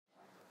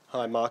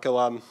Hi, Marko.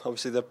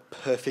 Obviously the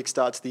perfect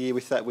start to the year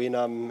with that win.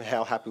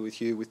 How happy with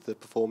you with the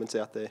performance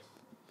out there?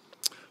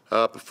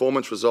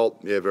 Performance result,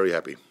 yeah, very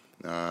happy.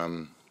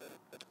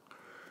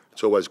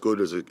 It's always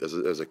good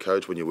as a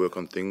coach when you work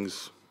on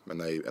things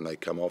and they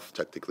come off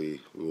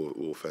tactically.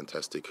 We were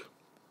fantastic.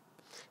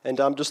 And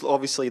just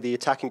obviously the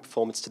attacking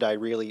performance today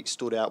really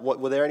stood out.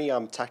 Were there any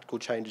tactical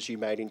changes you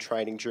made in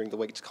training during the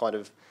week to kind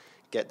of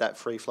get that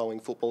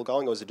free-flowing football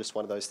going, or was it just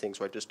one of those things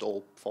where it just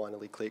all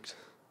finally clicked?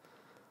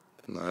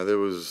 No, there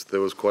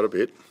was quite a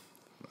bit.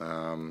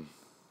 And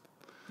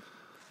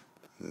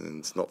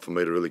it's not for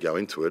me to really go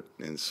into it.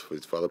 It's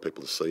for other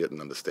people to see it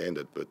and understand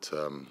it. But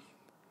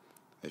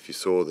if you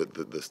saw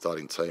the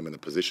starting team and the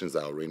positions they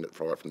were in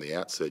right from the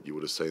outset, you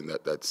would have seen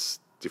that that's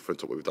different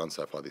to what we've done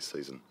so far this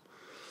season.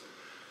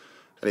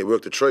 And it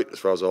worked a treat as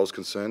far as I was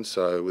concerned.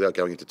 So without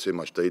going into too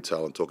much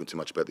detail and talking too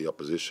much about the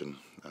opposition,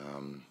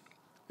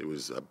 it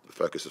was a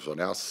focus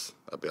on us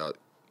about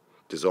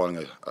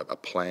designing a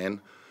plan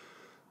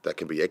that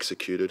can be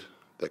executed,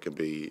 that can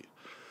be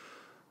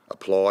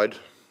applied,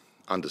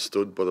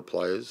 understood by the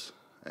players,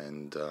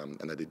 and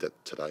they did that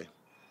today.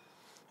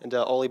 And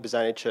Oli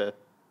Bozanic,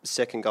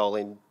 second goal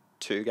in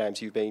 2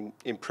 games. You've been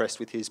impressed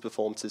with his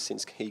performances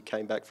since he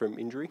came back from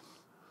injury?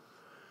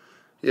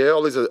 Yeah,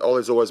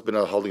 Ollie's always been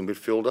a holding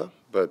midfielder,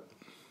 but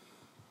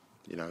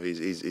you know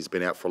he's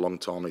been out for a long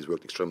time. He's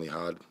worked extremely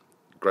hard.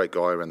 Great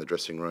guy around the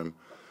dressing room.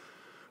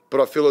 But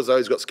I feel as though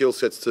he's got skill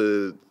sets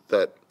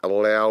that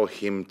allow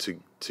him to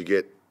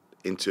get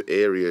into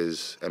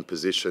areas and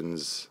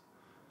positions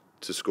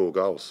to score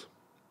goals.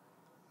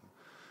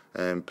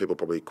 And people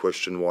probably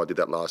question why I did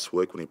that last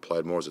week when he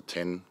played more as a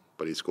 10,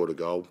 but he scored a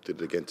goal,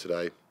 did it again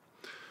today.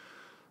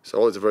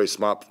 So Ollie's a very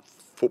smart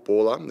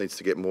footballer, needs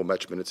to get more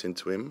match minutes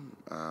into him.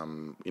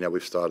 You know,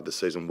 we've started the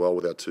season well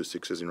with our 2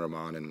 sixes in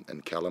Roman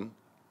and Callum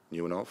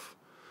Newenoff.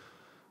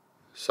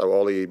 So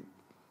Ollie,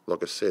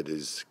 like I said,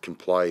 can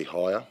play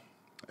higher,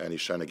 and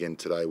he's shown again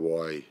today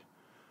why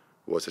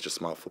he's such a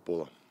smart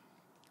footballer.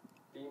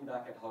 Being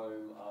back at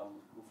home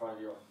in front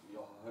of your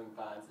home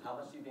fans, how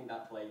much do you think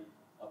that played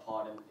a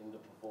part in the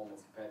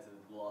performance compared to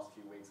the last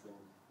few weeks when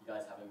you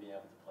guys haven't been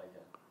able to play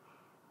here?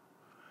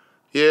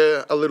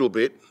 Yeah, a little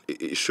bit.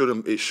 It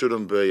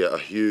shouldn't be a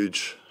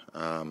huge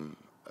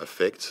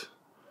effect,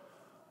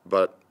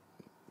 but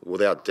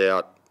without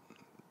doubt,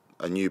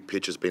 a new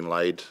pitch has been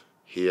laid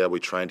here. We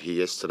trained here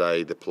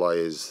yesterday. The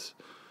players,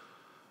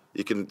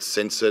 you can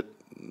sense it.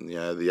 You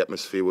know, the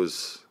atmosphere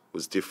was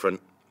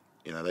different.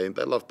 You know, they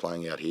love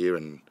playing out here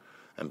and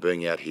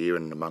being out here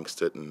and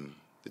amongst it, and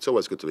it's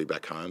always good to be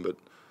back home. But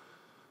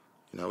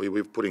you know,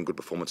 we've put in good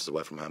performances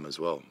away from home as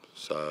well,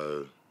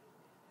 so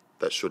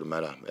that shouldn't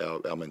matter.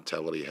 Our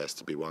mentality has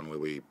to be one where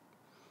we're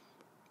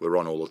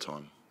on all the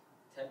time.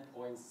 10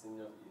 points in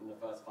the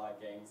first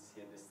 5 games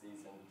here this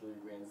season, 3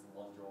 wins and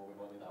 1 draw.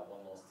 We've only that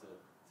 1 loss to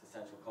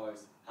Central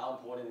Coast. How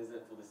important is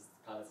it for this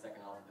kind of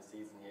second half of the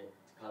season here to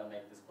kind of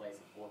make this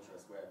place a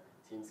fortress where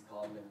teams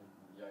come and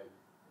they're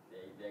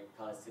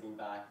kind of sitting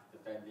back,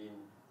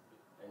 defending,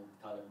 and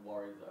kind of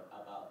worried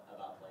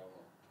about playing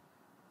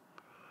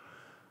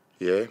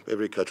here? Yeah,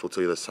 every coach will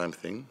tell you the same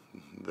thing,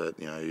 that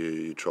you know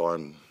you try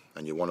and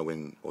you want to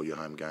win all your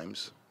home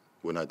games.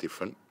 We're no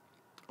different,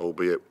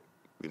 albeit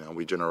you know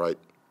we generate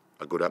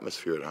a good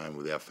atmosphere at home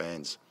with our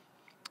fans.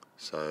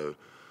 So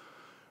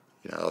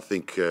you know I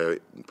think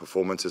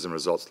performances and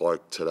results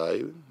like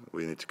today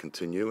we need to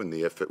continue, and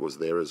the effort was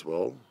there as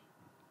well.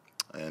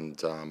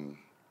 And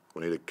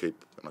we need to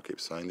keep, and I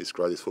keep saying this,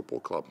 grow this football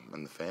club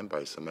and the fan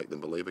base and make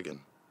them believe again.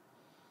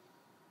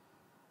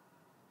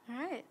 All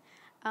right.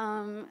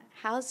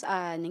 How's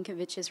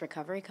Ninkovic's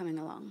recovery coming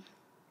along?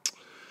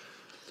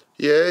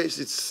 Yeah,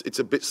 it's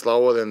a bit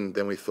slower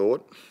than we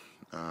thought.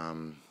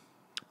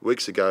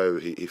 Weeks ago,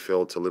 he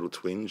felt a little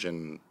twinge,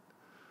 and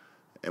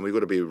we've got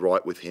to be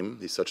right with him.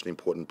 He's such an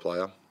important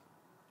player.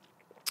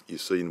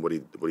 You've seen what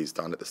he's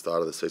done at the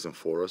start of the season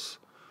for us.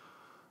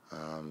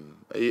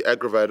 He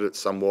aggravated it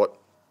somewhat,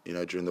 you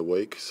know, during the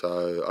week.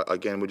 So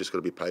again, we just got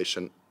to be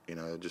patient. You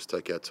know, just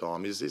take our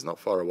time. He's not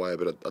far away,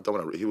 but I don't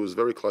want to. He was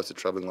very close to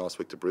travelling last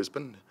week to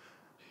Brisbane.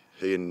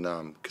 He and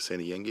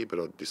Cassini Yengi, but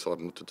I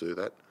decided not to do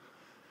that.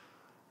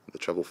 The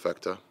travel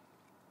factor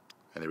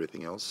and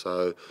everything else.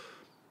 So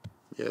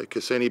yeah,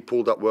 Cassini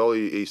pulled up well.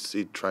 He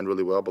trained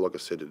really well, but like I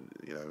said,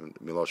 you know,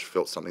 Milosh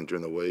felt something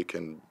during the week,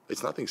 and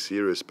it's nothing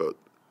serious. But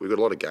we've got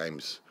a lot of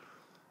games,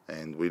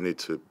 and we need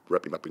to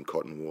wrap him up in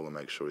cotton wool and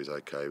make sure he's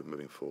okay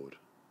moving forward.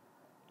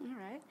 All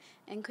right.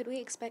 And could we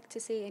expect to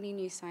see any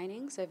new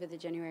signings over the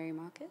January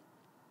market?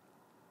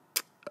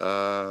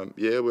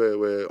 Yeah,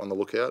 we're on the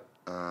lookout.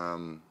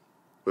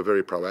 We're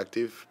very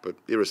proactive, but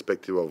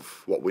irrespective of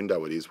what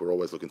window it is, we're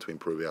always looking to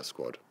improve our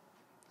squad.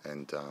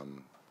 And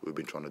we've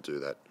been trying to do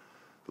that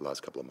the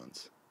last couple of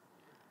months.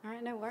 All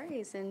right, no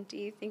worries. And do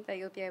you think that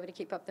you'll be able to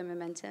keep up the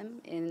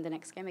momentum in the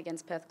next game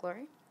against Perth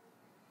Glory?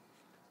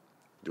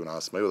 Do you want to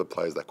ask me or the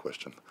players that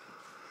question?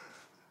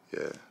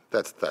 Yeah,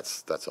 that's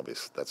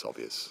obvious. That's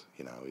obvious.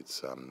 You know,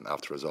 it's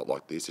after a result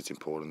like this, it's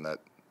important that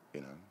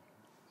you know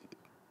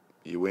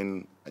you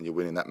win, and you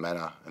win in that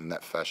manner and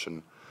that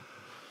fashion.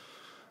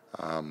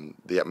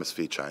 the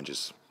atmosphere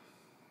changes,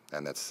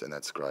 and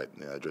that's great.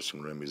 You know, the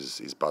dressing room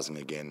is buzzing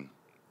again,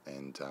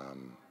 and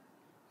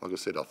like I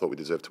said, I thought we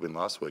deserved to win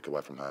last week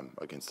away from home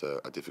against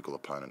a difficult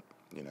opponent.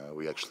 You know,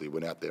 we actually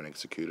went out there and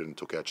executed and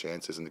took our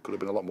chances, and there could have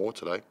been a lot more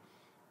today,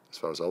 as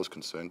far as I was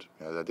concerned.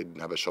 You know, they didn't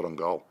have a shot on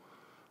goal.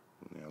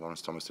 You know,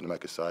 Lawrence Thomas didn't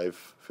make a save.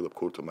 Philip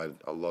Coulter made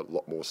a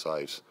lot more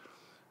saves.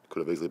 It could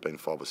have easily been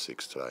 5 or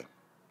 6 today,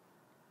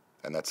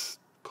 and that's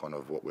kind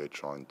of what we're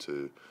trying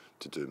to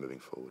do moving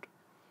forward.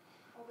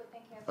 Well, good,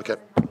 thank you.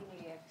 Okay. Happy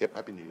New Year. Yep,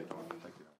 Happy New Year. Thank you.